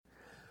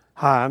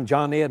Hi, I'm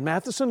John Ed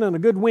Matheson, and a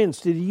good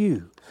Wednesday to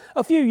you.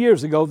 A few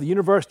years ago, the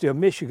University of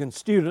Michigan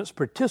students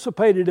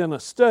participated in a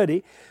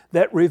study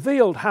that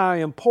revealed how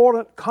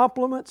important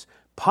compliments,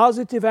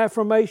 positive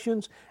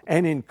affirmations,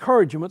 and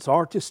encouragements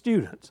are to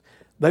students.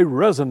 They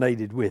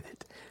resonated with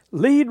it.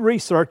 Lead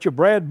researcher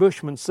Brad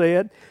Bushman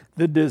said,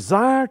 "The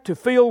desire to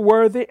feel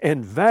worthy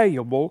and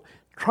valuable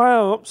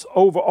triumphs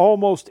over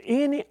almost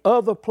any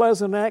other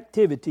pleasant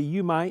activity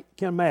you might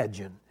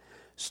imagine."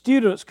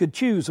 Students could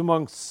choose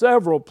among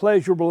several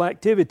pleasurable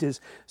activities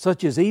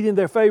such as eating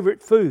their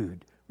favorite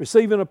food,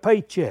 receiving a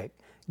paycheck,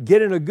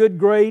 getting a good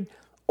grade,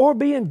 or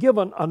being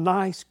given a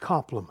nice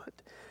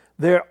compliment.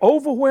 Their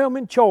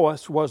overwhelming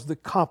choice was the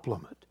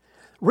compliment.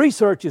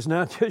 Research is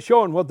now just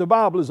showing what the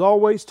Bible has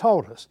always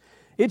taught us.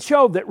 It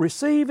showed that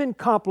receiving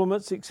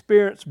compliments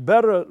experience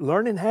better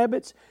learning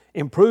habits,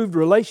 improved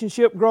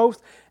relationship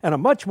growth, and a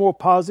much more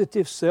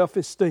positive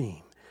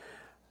self-esteem.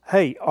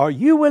 Hey, are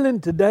you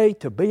willing today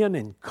to be an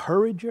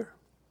encourager?